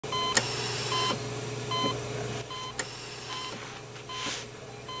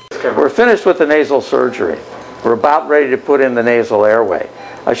finished with the nasal surgery. We're about ready to put in the nasal airway.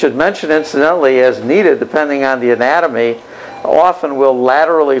 I should mention, incidentally, as needed, depending on the anatomy, often we'll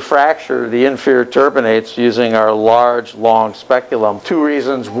laterally fracture the inferior turbinates using our large, long speculum. Two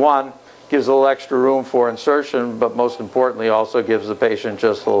reasons. One, gives a little extra room for insertion, but most importantly also gives the patient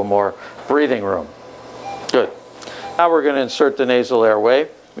just a little more breathing room. Good. Now we're going to insert the nasal airway.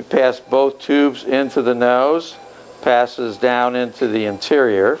 We pass both tubes into the nose, passes down into the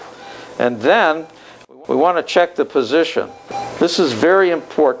interior, and then we want to check the position. This is very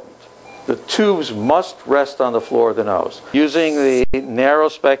important. The tubes must rest on the floor of the nose. Using the narrow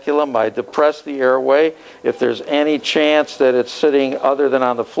speculum, I depress the airway. If there's any chance that it's sitting other than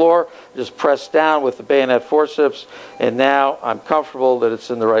on the floor, just press down with the bayonet forceps, and now I'm comfortable that it's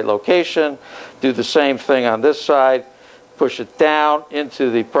in the right location. Do the same thing on this side. Push it down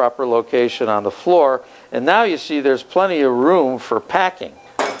into the proper location on the floor, and now you see there's plenty of room for packing.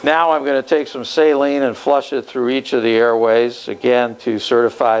 Now I'm going to take some saline and flush it through each of the airways, again, to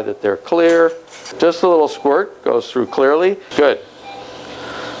certify that they're clear. Just a little squirt goes through clearly. Good.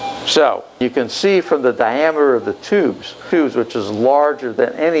 So you can see from the diameter of the tubes, which is larger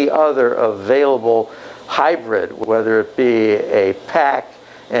than any other available hybrid, whether it be a pack,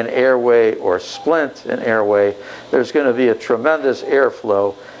 an airway, or splint, an airway, there's going to be a tremendous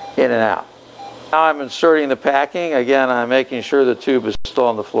airflow in and out. Now I'm inserting the packing. Again, I'm making sure the tube is still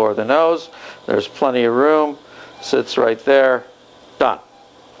on the floor of the nose. There's plenty of room. Sits right there. Done.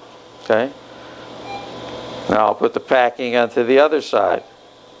 Okay? Now I'll put the packing onto the other side.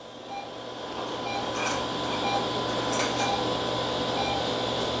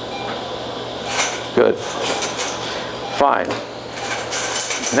 Good. Fine.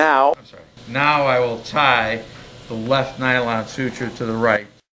 Now I will tie the left nylon suture to the right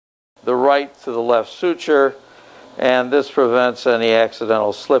to the left suture, and this prevents any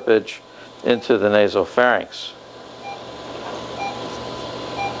accidental slippage into the nasopharynx.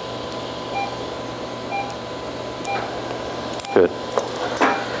 Good.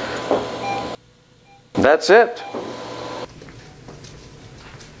 That's it.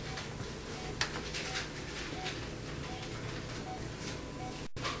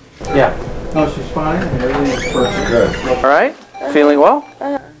 Yeah. No, she's fine. Everything's perfect. Good. All right. Feeling well?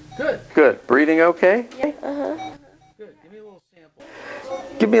 Good. Good. Breathing okay? Yeah. Good. Give me a little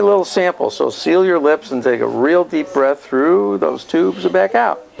sample. Give me a little sample. So seal your lips and take a real deep breath through those tubes and back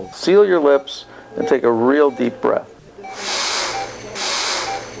out. Seal your lips and take a real deep breath.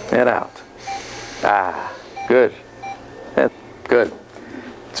 And out. Ah, good. Good.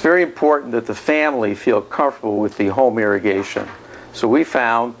 It's very important that the family feel comfortable with the home irrigation. So we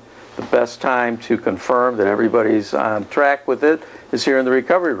found the best time to confirm that everybody's on track with it is here in the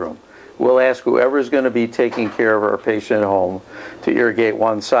recovery room. We'll ask whoever is going to be taking care of our patient at home to irrigate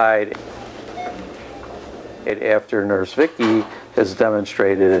one side after Nurse Vicky has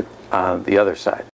demonstrated it on the other side.